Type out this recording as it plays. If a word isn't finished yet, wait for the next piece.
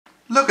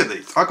Look at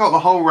these. I got the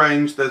whole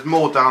range. There's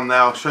more down there.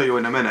 I'll show you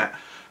in a minute.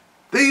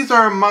 These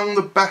are among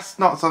the best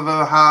nuts I've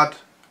ever had.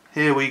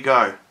 Here we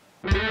go.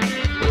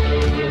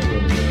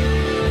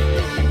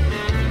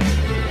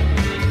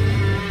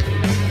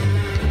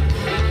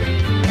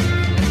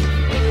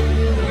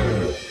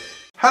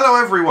 Hello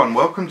everyone,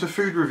 welcome to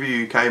Food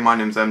Review UK. My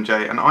name's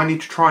MJ and I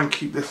need to try and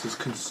keep this as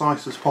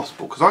concise as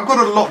possible because I've got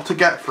a lot to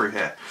get through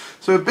here.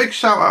 So a big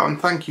shout out and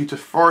thank you to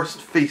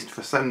Forest Feast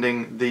for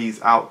sending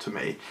these out to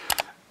me.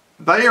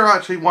 They are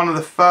actually one of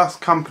the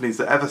first companies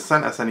that ever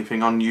sent us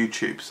anything on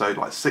YouTube. So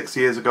like 6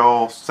 years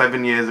ago or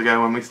 7 years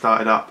ago when we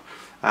started up,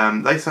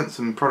 they sent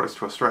some products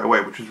to us straight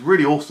away, which was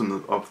really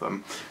awesome of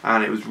them.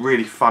 And it was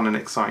really fun and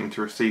exciting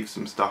to receive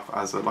some stuff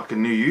as like a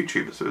new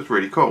YouTuber, so it was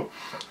really cool.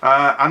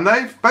 And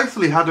they've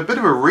basically had a bit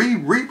of a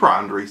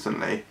rebrand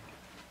recently.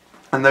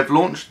 And they've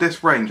launched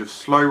this range of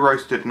slow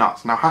roasted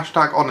nuts. Now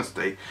hashtag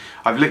honesty,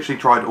 I've literally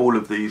tried all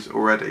of these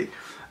already.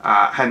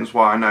 Hence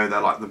why I know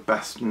they're like the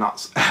best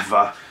nuts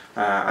ever.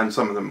 And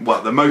some of them,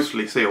 well, they're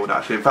mostly sealed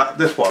actually. In fact,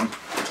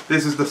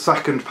 this is the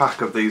second pack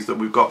of these that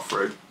we've got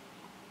through.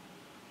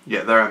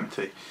 Yeah, they're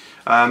empty.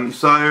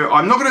 So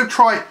I'm not going to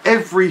try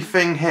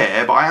everything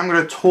here, but I am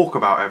going to talk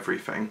about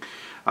everything.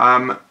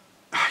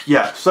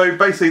 Yeah, so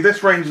basically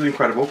this range is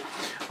incredible.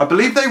 I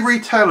believe they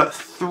retail at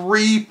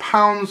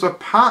 £3 a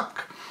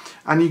pack,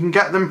 and you can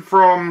get them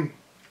from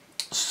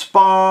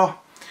Spar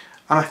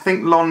and I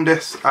think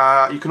Londis.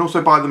 You can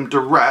also buy them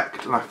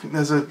direct, and I think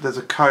there's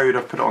a code.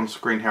 I've put it on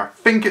screen here. I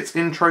think it's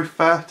intro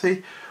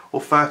 30 or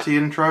 30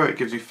 intro. It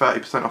gives you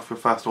 30% off your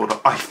first order.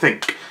 I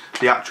think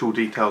the actual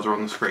details are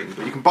on the screen,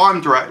 but you can buy them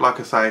direct, like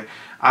I say,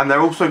 and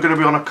they're also going to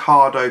be on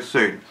Ocado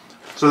soon.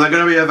 So they're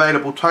going to be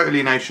available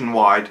totally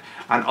nationwide,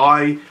 and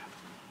I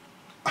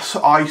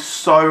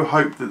so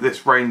hope that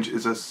this range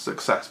is a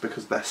success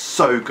because they're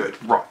so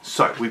good. Right,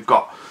 so we've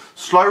got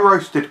slow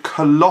roasted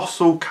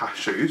colossal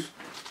cashews.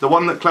 The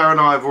one that Claire and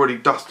I have already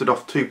dusted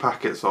off 2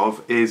 packets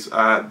of is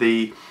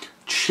the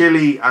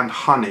chili and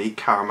honey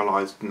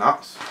caramelized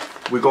nuts.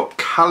 We've got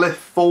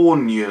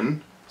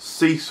Californian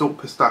sea salt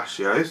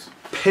pistachios,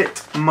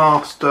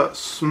 Pitmaster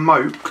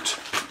smoked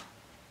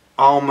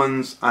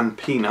almonds and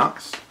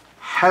peanuts,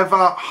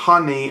 Heather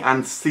honey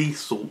and sea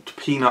salt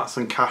peanuts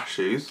and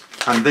cashews.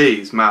 And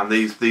these, man,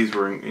 these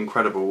were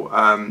incredible.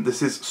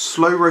 This is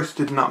slow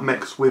roasted nut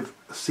mix with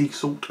sea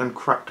salt and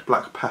cracked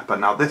black pepper.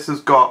 Now this has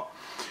got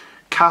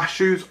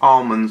cashews,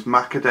 almonds,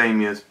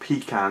 macadamias,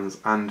 pecans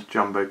and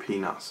jumbo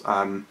peanuts.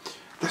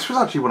 This was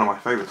actually one of my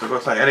favourites, I've got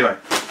to say. Anyway,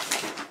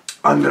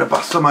 I'm going to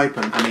bust some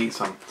open and eat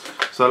some.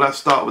 So let's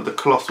start with the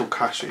colossal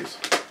cashews.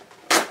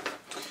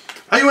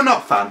 Are you a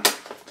nut fan?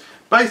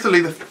 Basically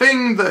the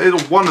thing that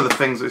is, one of the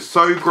things that is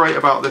so great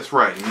about this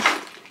range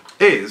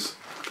is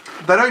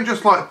they don't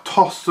just like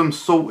toss some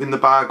salt in the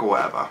bag or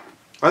whatever.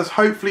 As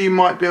hopefully you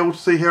might be able to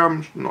see here,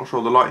 I'm not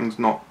sure, the lighting's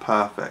not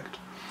perfect.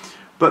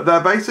 But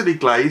they're basically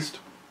glazed.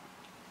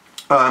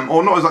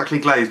 Or not exactly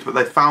glazed, but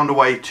they found a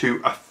way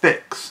to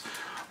affix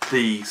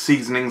the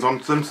seasonings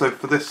onto them. So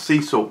for this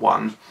sea salt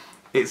one,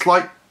 it's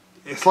like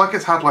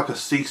it's had like a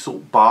sea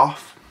salt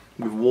bath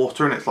with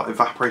water and it's like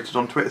evaporated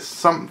onto it. It's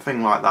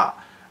something like that.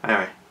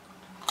 Anyway,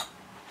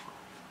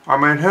 I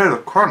mean, here's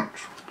the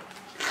crunch.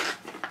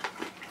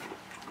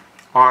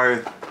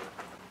 I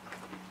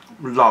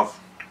love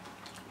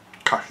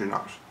cashew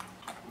nuts.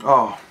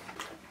 Oh,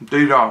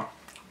 these are.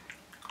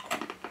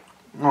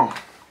 Oh,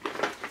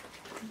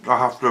 I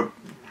have to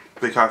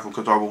be careful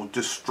because I will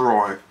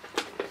destroy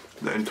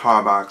the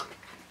entire bag.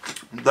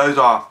 Those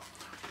are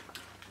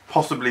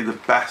possibly the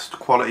best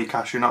quality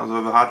cashew nuts I've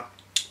ever had.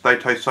 They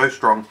taste so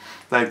strong.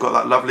 They've got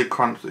that lovely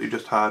crunch that you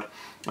just had,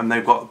 and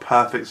they've got the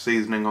perfect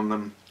seasoning on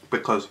them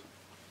because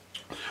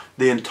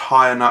the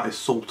entire nut is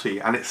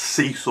salty, and it's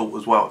sea salt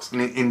as well. It's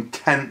an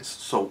intense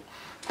salt.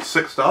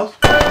 6 stars.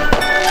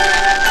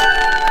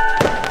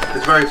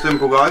 It's very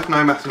simple, guys,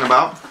 no messing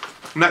about.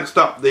 Next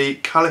up, the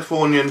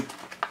Californian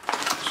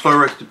slow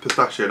roasted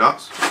pistachio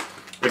nuts.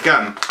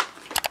 Again,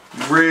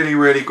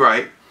 really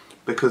great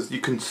because you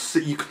can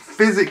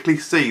physically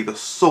see the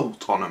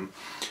salt on them.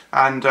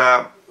 And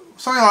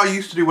something I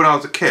used to do when I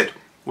was a kid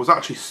was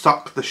actually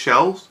suck the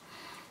shells.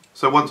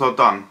 So once I've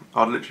done,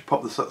 I'd literally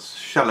pop the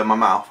shell in my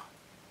mouth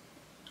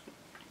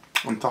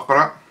on top of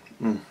that.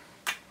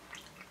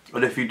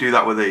 And if you do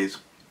that with these,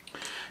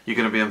 you're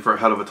going to be in for a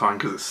hell of a time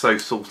because it's so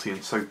salty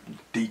and so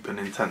deep and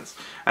intense.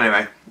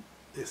 Anyway,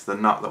 it's the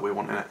nut that we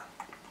want in it.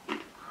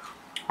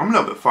 I'm a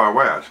little bit far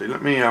away actually.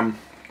 Let me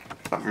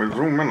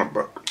zoom in a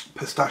bit.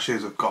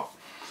 Pistachios have got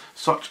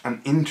such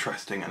an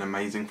interesting and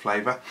amazing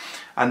flavour,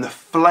 and the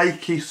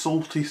flaky,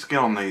 salty skin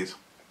on these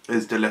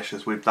is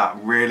delicious with that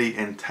really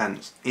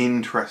intense,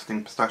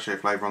 interesting pistachio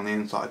flavour on the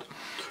inside.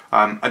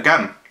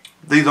 Again,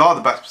 these are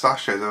the best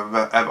pistachios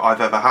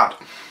I've ever had.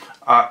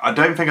 I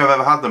don't think I've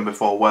ever had them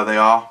before where they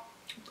are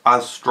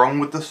as strong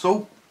with the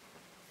salt.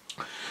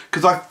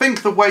 Because I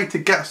think the way to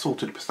get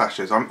salted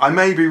pistachios, I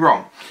may be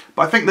wrong,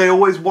 but I think they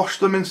always wash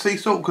them in sea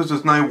salt because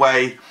there's no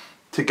way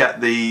to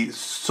get the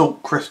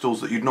salt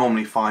crystals that you'd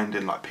normally find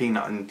in like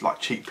peanut and like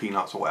cheap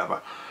peanuts or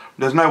whatever.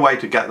 there's no way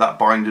to get that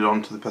binded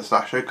onto the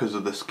pistachio because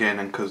of the skin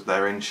and because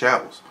they're in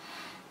shells.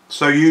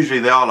 So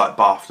usually they are like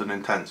bathed and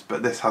intense,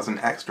 but this has an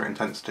extra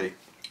intensity.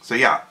 So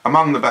yeah,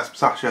 among the best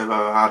pistachio I've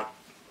ever had.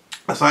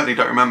 I certainly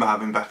don't remember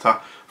having better.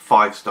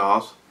 5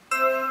 stars.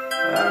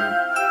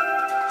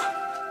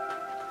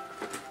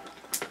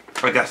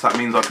 I guess that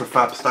means I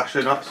prefer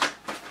pistachio nuts.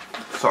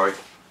 Sorry,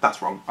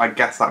 that's wrong. I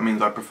guess that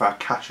means I prefer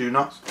cashew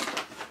nuts.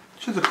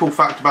 Which is a cool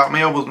fact about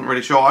me, I wasn't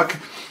really sure.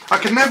 I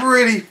could never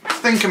really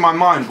think in my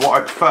mind what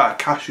I prefer,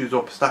 cashews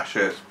or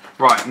pistachios.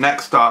 Right,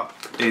 next up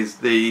is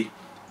the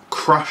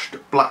crushed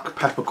black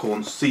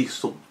peppercorn sea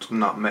salt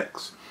nut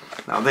mix.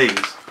 Now these,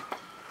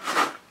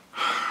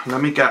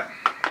 let me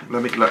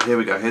look, here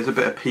we go. Here's a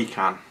bit of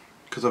pecan,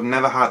 because I've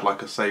never had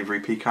like a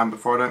savoury pecan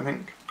before, I don't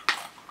think.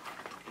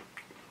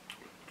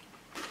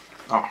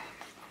 Oh,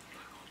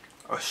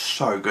 it's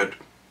so good.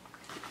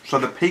 So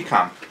the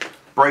pecan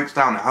breaks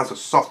down, it has a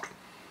soft,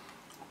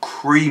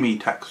 creamy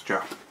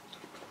texture.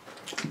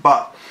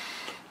 But,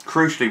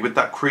 crucially, with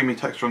that creamy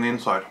texture on the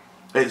inside,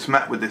 it's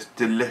met with this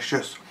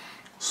delicious,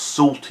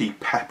 salty,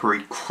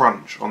 peppery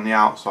crunch on the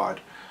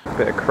outside.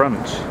 Bit of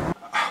crunch.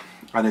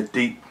 And a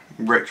deep,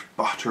 rich,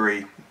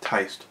 buttery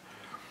taste.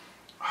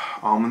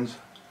 Almonds.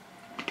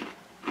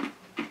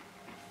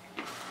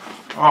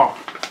 Oh.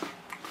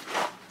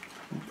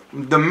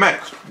 The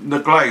mix, the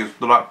glaze,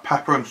 the like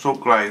pepper and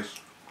salt glaze,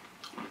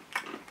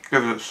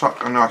 gives it such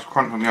a nice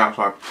crunch on the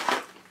outside.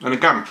 And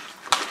again,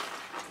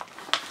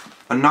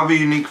 another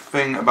unique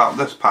thing about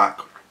this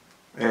pack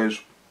is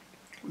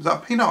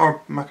that peanut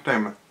or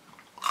macadamia?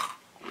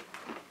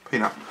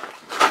 Peanut.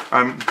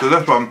 So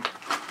this one,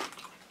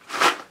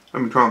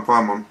 let me try and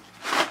find one,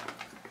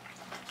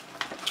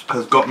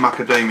 has got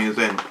macadamias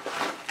in.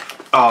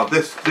 Oh,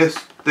 this,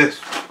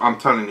 I'm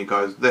telling you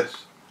guys,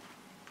 this,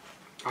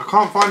 I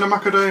can't find a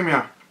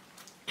macadamia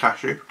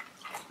cashew.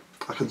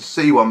 I can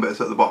see one, but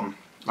it's at the bottom.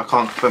 I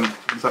can't spend,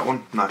 is that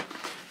one? No.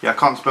 Yeah, I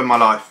can't spend my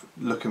life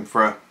looking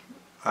for a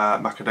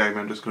macadamia.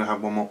 I'm just going to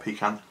have one more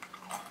pecan.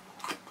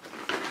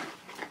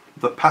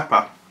 The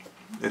pepper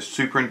is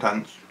super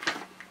intense.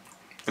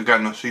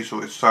 Again, the sea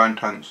salt is so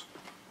intense.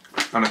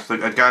 And it's,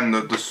 again,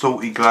 the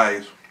salty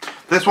glaze.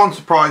 This one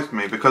surprised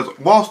me because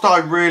whilst I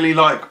really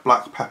like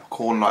black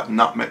peppercorn like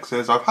nut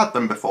mixes, I've had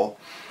them before.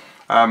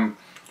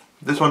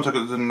 This one took it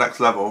to the next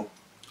level,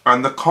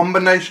 and the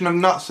combination of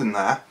nuts in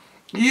there,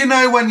 you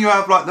know, when you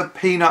have like the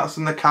peanuts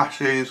and the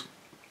cashews,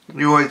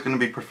 you're always going to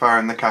be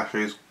preferring the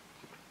cashews.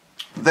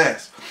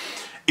 This,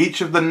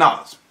 each of the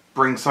nuts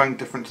brings something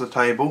different to the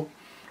table,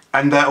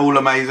 and they're all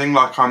amazing.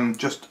 Like, I'm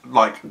just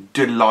like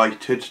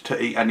delighted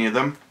to eat any of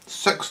them.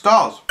 6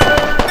 stars.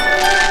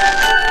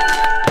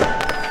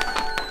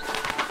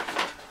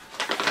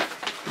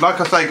 Like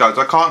I say guys,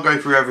 I can't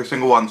go through every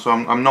single one, so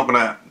I'm not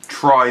going to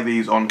try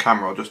these on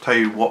camera. I'll just tell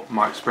you what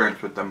my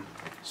experience with them.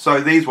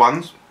 So these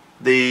ones,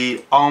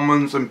 the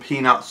almonds and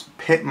peanuts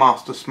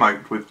pitmaster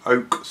smoked with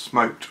oak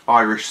smoked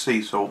Irish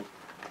sea salt.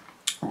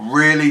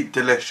 Really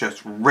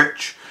delicious,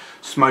 rich,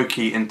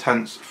 smoky,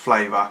 intense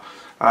flavour.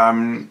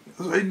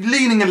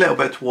 Leaning a little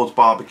bit towards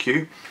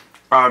barbecue.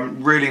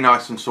 Really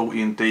nice and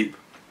salty and deep.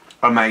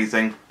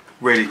 Amazing.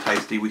 Really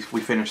tasty. We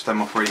finished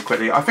them off really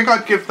quickly. I think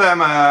I'd give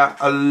them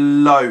a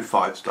low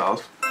 5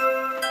 stars.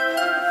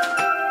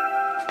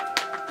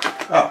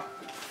 Oh.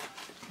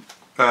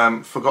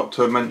 Forgot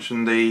to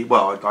mention the,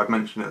 well, I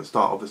mentioned it at the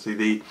start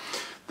obviously,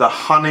 the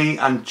honey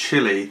and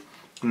chili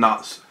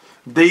nuts.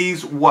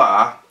 These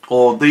were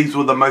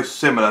the most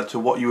similar to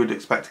what you would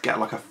expect to get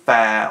like a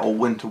fair or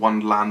winter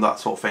wonderland, that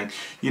sort of thing.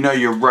 You know,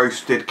 your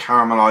roasted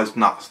caramelised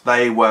nuts.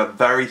 They were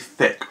very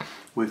thick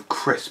with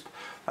crisp,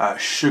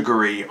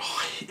 sugary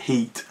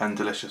heat and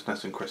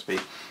deliciousness and crispy.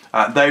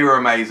 They were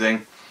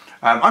amazing.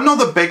 I'm not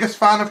the biggest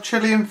fan of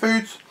chili in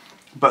foods,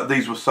 but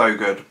these were so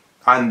good.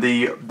 And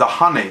the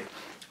honey,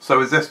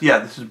 so is this, yeah,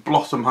 this is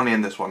blossom honey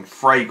in this one,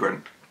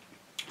 fragrant.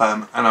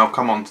 And I'll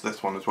come on to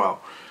this one as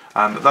well.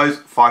 But those,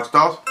 5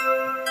 stars.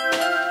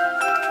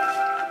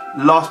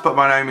 Last but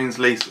by no means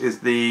least is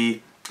the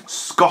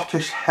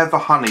Scottish heather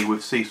honey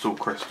with sea salt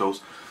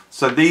crystals.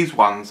 So these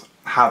ones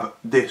have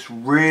this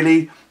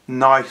really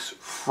nice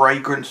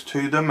fragrance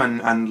to them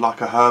and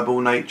like a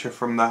herbal nature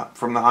from the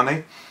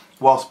honey,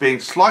 whilst being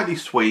slightly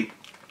sweet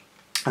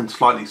and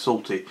slightly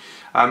salty.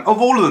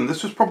 Of all of them,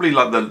 this was probably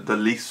like the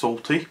least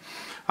salty.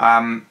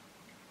 Actually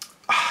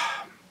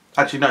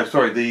no,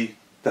 sorry,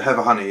 the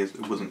heather honey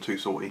it wasn't too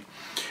salty.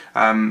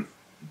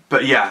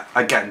 But yeah,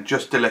 again,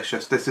 just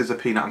delicious. This is a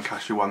peanut and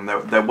cashew one.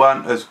 They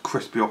weren't as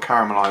crispy or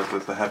caramelised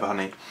as the heather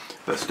honey,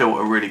 but still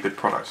a really good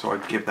product, so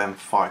I'd give them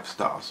 5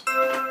 stars.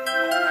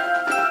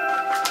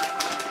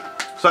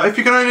 So if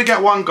you can only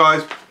get one,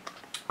 guys,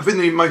 I think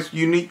the most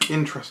unique,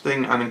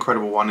 interesting and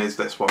incredible one is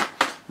this one.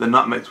 The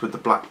nut mix with the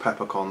black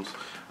peppercorns.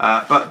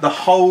 But the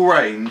whole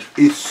range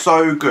is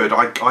so good.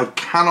 I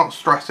cannot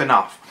stress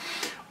enough.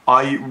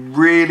 I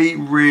really,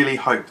 really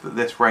hope that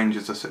this range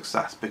is a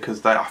success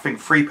because I think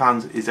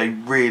 £3 is a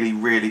really,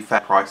 really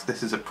fair price.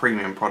 This is a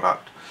premium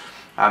product.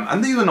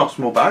 And these are not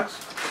small bags.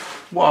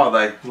 What are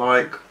they?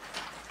 Like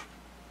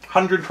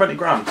 120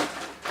 grams.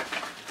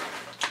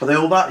 Are they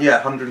all that? Yeah,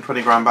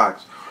 120 gram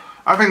bags.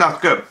 I think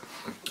that's good.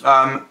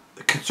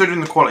 Considering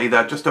the quality,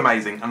 they're just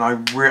amazing, and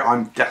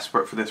I'm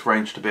desperate for this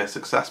range to be a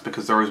success,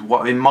 because there is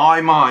in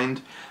my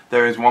mind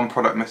there is one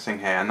product missing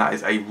here, and that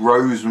is a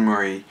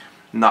rosemary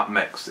nut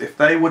mix. If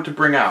they were to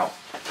bring out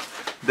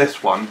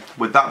this one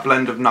with that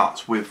blend of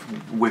nuts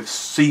with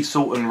sea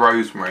salt and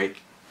rosemary,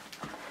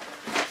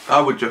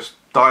 I would just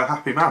die a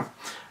happy man.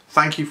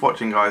 Thank you for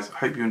watching, guys. I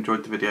hope you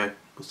enjoyed the video.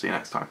 We'll see you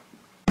next time.